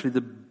 Peace is actually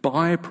the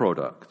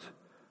byproduct.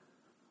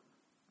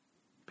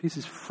 Peace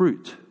is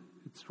fruit.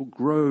 It's what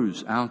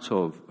grows out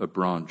of a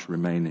branch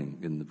remaining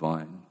in the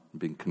vine,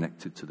 being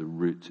connected to the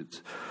root.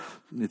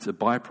 It's a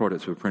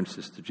byproduct of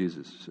apprenticeship to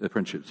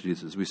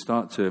Jesus. We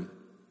start to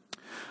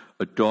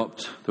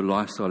adopt the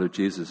lifestyle of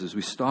Jesus, as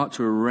we start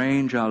to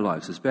arrange our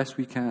lives as best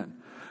we can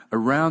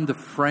around the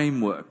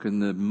framework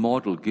and the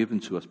model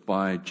given to us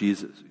by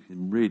Jesus. You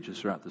can read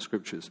just throughout the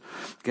scriptures.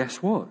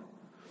 Guess what?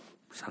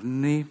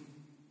 Suddenly,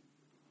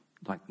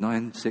 like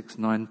 9, 6,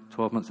 9,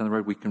 12 months down the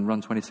road, we can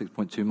run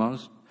 26.2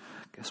 miles.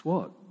 Guess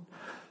what?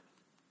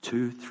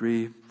 2,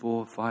 3,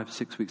 4, 5,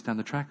 6 weeks down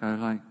the track,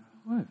 I'm like,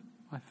 oh,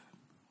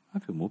 I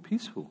feel more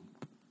peaceful.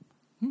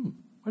 Where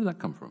did that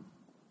come from?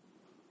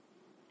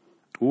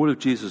 All of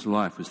Jesus'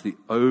 life was the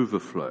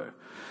overflow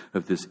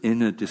of this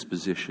inner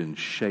disposition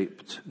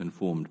shaped and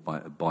formed by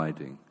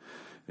abiding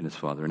in his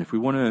Father. And if we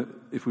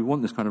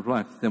want this kind of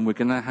life, then we're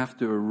going to have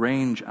to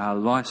arrange our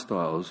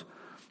lifestyles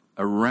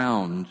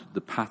around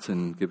the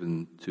pattern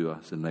given to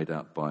us and laid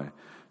out by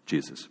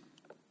Jesus.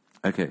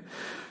 Okay.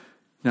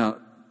 Now,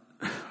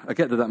 I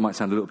get that might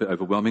sound a little bit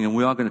overwhelming, and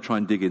we are going to try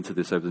and dig into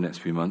this over the next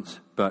few months.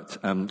 But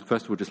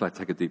first of all, just like to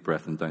take a deep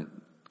breath and don't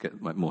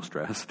get more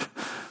stressed,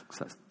 because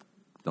that's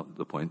not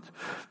the point.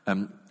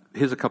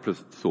 Here's a couple of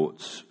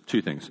thoughts.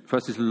 Two things.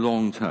 First is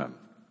long-term.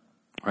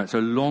 All right, so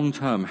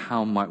long-term,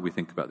 how might we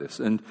think about this?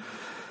 And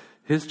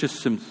here's just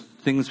some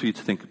things for you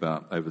to think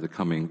about over the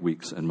coming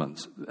weeks and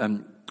months.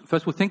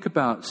 First of all, think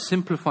about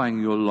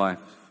simplifying your life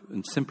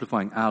and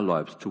simplifying our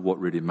lives to what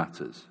really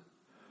matters.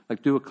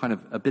 Like do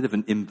a bit of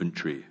an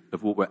inventory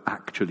of what we're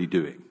actually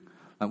doing.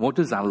 Like what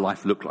does our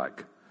life look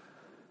like?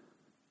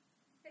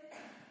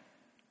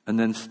 And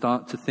then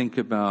start to think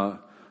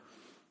about,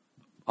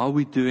 are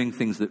we doing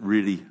things that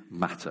really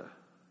matter?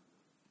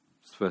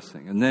 That's the first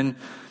thing. And then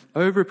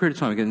over a period of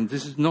time, again,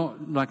 this is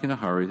not like in a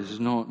hurry. This is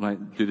not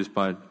like do this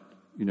by,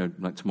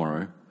 like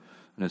tomorrow.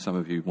 I know some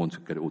of you want to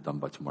get it all done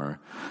by tomorrow,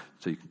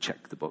 so you can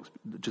check the box.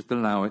 Just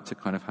allow it to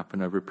kind of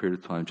happen over a period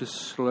of time. Just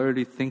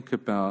slowly think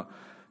about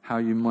how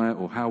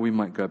we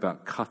might go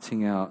about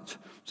cutting out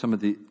some of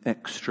the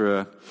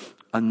extra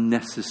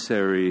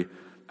unnecessary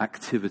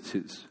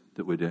activities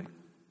that we're doing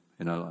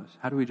in our lives.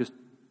 How do we just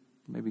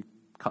maybe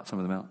cut some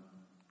of them out?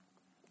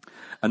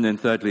 And then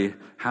thirdly,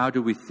 how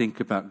do we think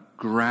about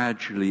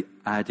gradually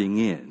adding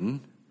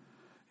in,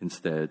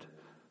 instead,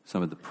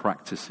 some of the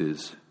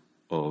practices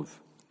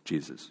of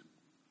Jesus?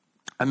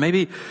 And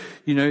maybe,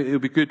 it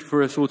would be good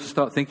for us all to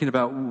start thinking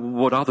about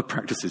what are the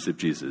practices of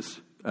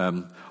Jesus?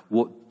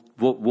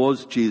 What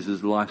was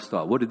Jesus'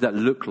 lifestyle? What did that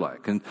look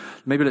like? And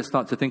maybe let's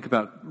start to think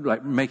about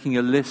like making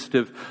a list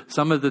of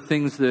some of the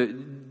things that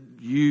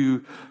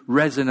you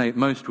resonate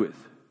most with.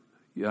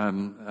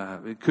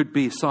 It could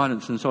be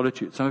silence and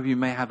solitude. Some of you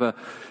may have a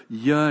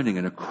yearning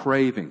and a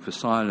craving for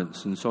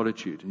silence and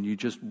solitude, and you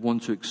just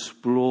want to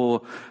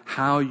explore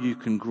how you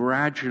can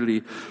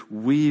gradually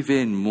weave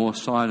in more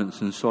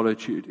silence and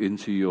solitude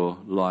into your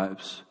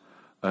lives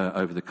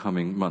over the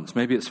coming months.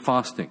 Maybe it's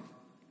fasting.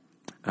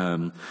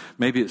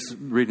 Maybe it's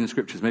reading the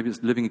scriptures. Maybe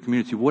it's living in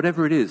community.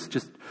 Whatever it is,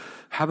 just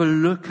have a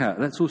look at.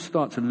 Let's all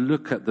start to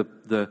look at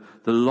the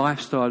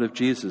lifestyle of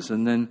Jesus,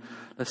 and then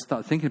let's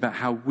start thinking about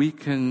how we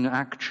can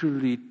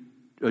actually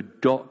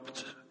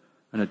adopt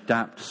and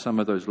adapt some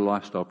of those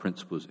lifestyle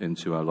principles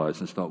into our lives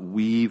and start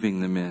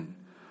weaving them in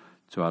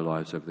to our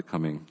lives over the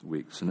coming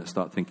weeks. And let's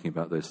start thinking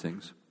about those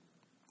things.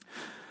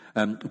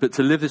 But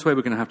to live this way,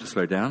 we're going to have to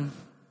slow down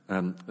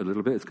a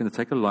little bit. It's going to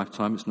take a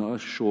lifetime. It's not a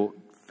short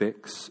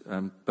fix.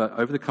 But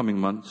over the coming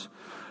months,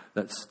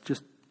 let's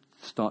just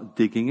start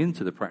digging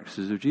into the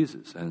practices of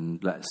Jesus.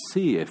 And let's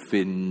see if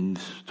in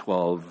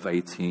 12,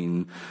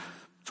 18,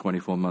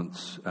 24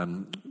 months,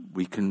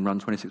 we can run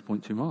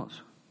 26.2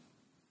 miles.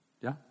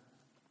 Yeah?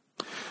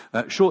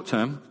 Short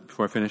term,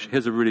 before I finish,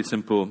 here's a really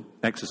simple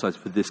exercise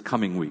for this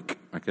coming week.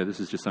 Okay, this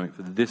is just something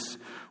for this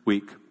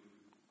week.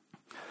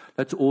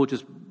 Let's all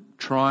just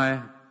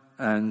try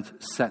and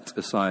set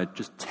aside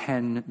just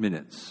 10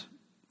 minutes.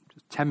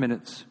 Just 10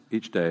 minutes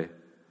each day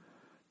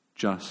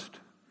just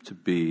to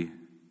be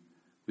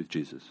with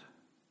Jesus.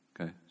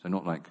 Okay? So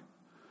not like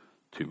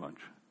too much.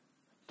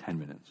 10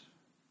 minutes.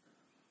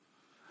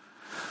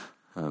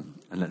 And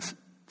let's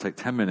take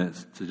 10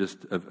 minutes to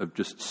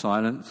just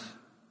silence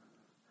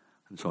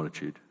and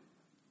solitude.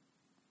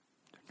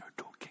 No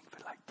talking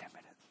for like 10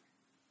 minutes.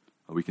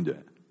 Oh, we can do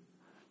it.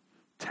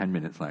 10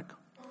 minutes, like,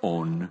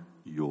 on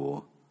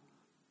your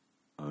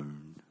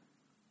own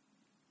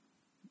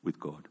with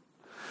God.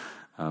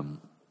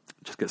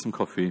 Just get some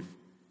coffee,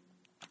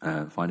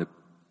 find a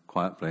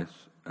quiet place,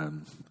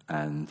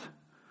 and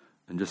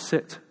just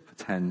sit for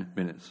 10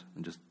 minutes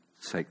and just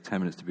take 10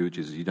 minutes to be with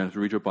Jesus. You don't have to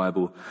read your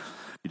Bible.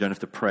 You don't have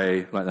to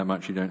pray like that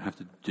much. You don't have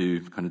to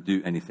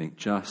do anything.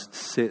 Just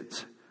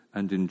sit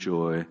and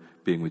enjoy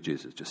being with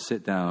Jesus. Just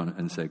sit down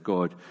and say,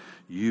 God,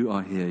 you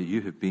are here.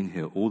 You have been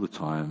here all the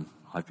time.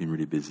 I've been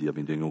really busy. I've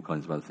been doing all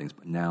kinds of other things.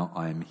 But now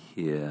I'm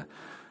here.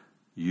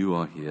 You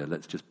are here.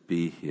 Let's just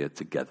be here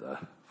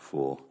together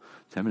for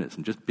 10 minutes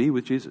and just be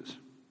with Jesus.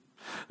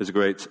 There's a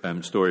great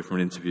story from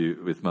an interview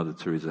with Mother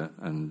Teresa.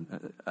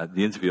 And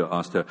the interviewer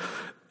asked her,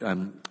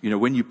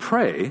 when you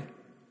pray,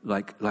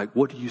 like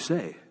what do you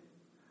say?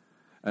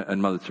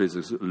 And Mother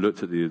Teresa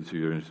looked at the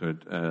interviewer and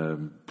said,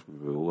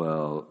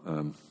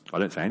 I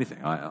don't say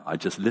anything. I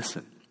just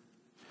listen.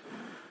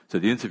 So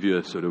the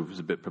interviewer sort of was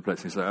a bit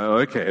perplexed. He's like, oh,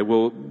 okay,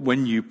 well,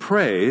 when you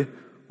pray,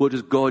 what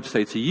does God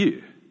say to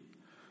you?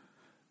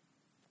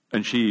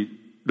 And she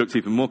looked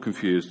even more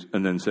confused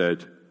and then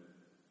said,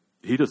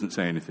 he doesn't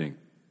say anything.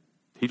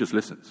 He just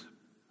listens.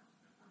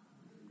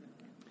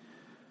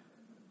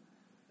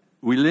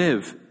 We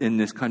live in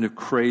this kind of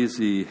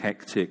crazy,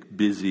 hectic,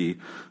 busy,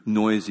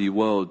 noisy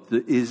world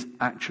that is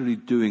actually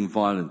doing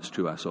violence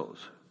to our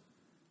souls.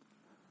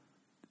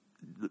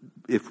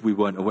 If we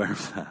weren't aware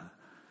of that.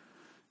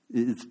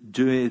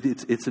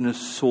 It's an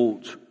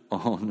assault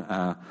on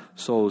our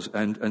souls.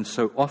 And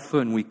so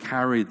often we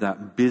carry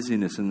that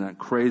busyness and that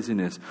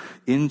craziness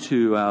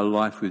into our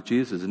life with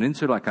Jesus and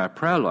into like our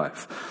prayer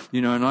life.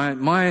 And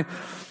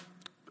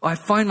I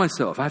find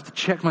myself, I have to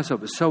check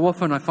myself, but so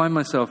often I find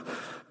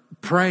myself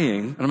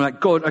praying, and I'm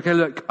like, God, okay,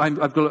 look,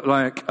 I've got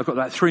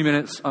like 3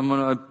 minutes. I'm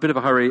on a bit of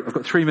a hurry. I've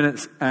got 3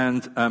 minutes,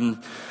 and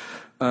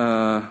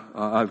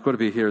I've got to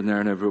be here and there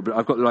and everywhere. But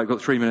I've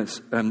got 3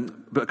 minutes.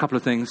 But a couple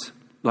of things.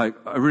 Like,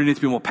 I really need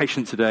to be more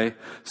patient today.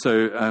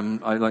 So I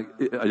don't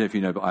know if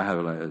you know, but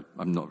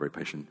I'm not very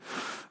patient.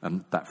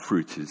 That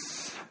fruit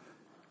is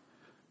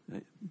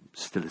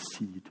still a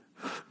seed.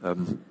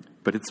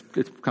 But it's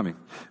coming.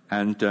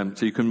 And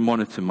so you can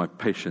monitor my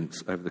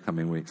patience over the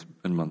coming weeks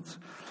and months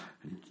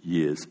and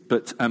years.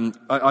 But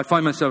I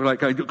find myself like,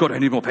 God, I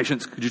need more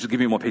patience. Could you just give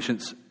me more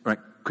patience? Right,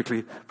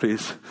 quickly,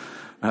 please.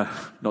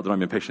 Not that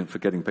I'm impatient for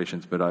getting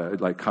patience, but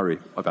I hurry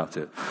about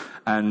it.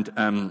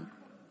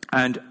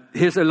 And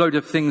here's a load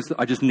of things that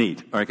I just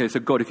need. Okay, so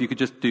God, if you could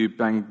just do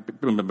bang,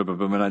 boom, boom, boom, boom,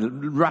 boom, and I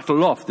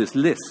rattle off this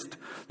list,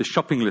 this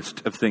shopping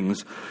list of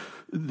things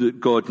that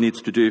God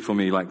needs to do for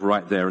me, like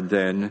right there and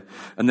then.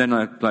 And then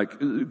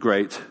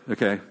great,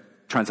 okay,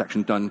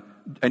 transaction done.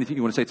 Anything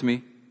you want to say to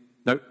me?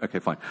 No? Okay,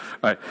 fine.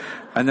 All right.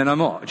 And then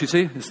I'm off. Do you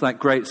see? It's like,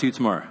 great, see you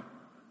tomorrow. Do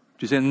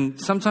you see? And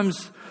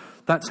sometimes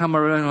that's how my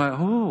relationship, like,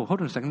 oh,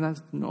 hold on a second,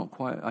 that's not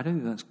quite, I don't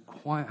think that's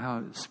quite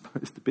how it's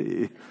supposed to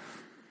be.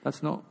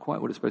 That's not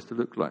quite what it's supposed to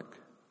look like.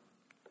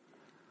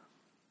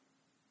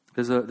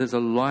 There's a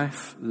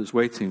life that's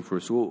waiting for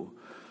us all.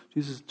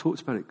 Jesus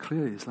talks about it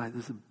clearly. It's like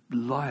there's a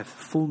life,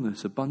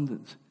 fullness,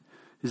 abundance.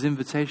 His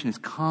invitation is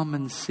come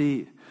and see.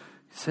 He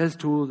says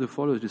to all the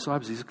followers,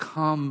 disciples, he says,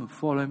 come,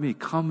 follow me,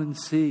 come and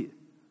see.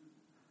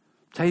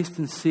 Taste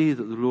and see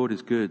that the Lord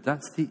is good.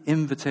 That's the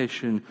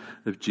invitation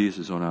of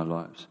Jesus on our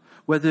lives.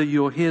 Whether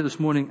you're here this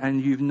morning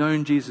and you've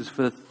known Jesus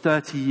for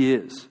 30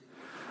 years,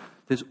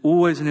 there's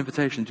always an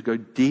invitation to go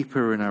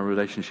deeper in our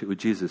relationship with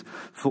Jesus.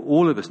 For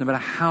all of us, no matter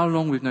how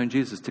long we've known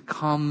Jesus, to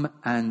come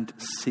and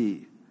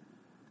see.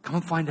 Come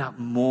and find out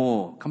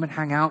more. Come and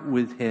hang out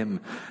with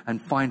him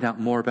and find out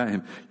more about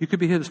him. You could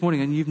be here this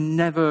morning and you're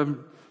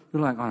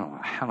like, I don't know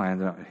what the hell I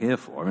ended up here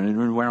for. I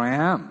mean, where I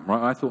am,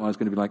 right? I thought I was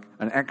going to be like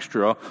an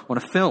extra on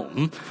a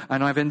film,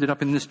 and I've ended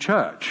up in this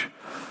church.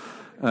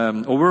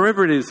 Or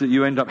wherever it is that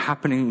you end up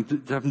having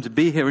to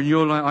be here, and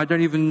you're like, I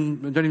don't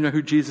even know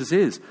who Jesus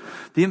is.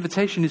 The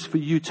invitation is for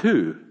you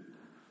too.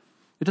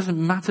 It doesn't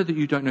matter that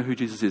you don't know who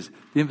Jesus is.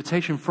 The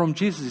invitation from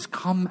Jesus is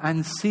come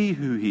and see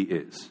who he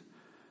is.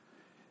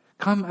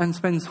 Come and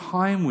spend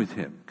time with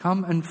him.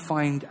 Come and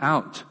find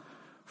out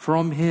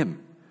from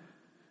him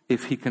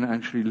if he can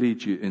actually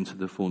lead you into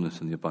the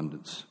fullness and the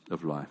abundance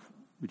of life.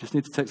 We just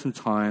need to take some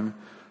time.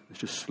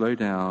 Let's just slow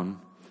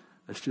down.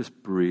 Let's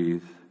just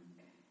breathe.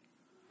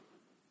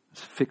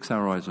 Let's fix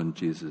our eyes on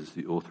Jesus,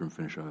 the author and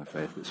finisher of our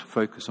faith. Let's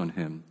focus on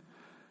him,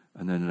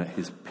 and then let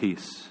his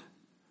peace,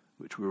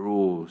 which we're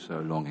all so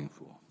longing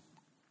for,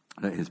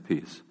 let his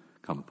peace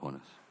come upon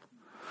us.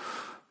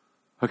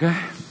 Okay?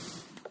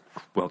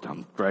 Well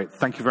done. Great.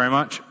 Thank you very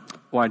much.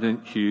 Why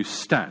don't you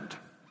stand?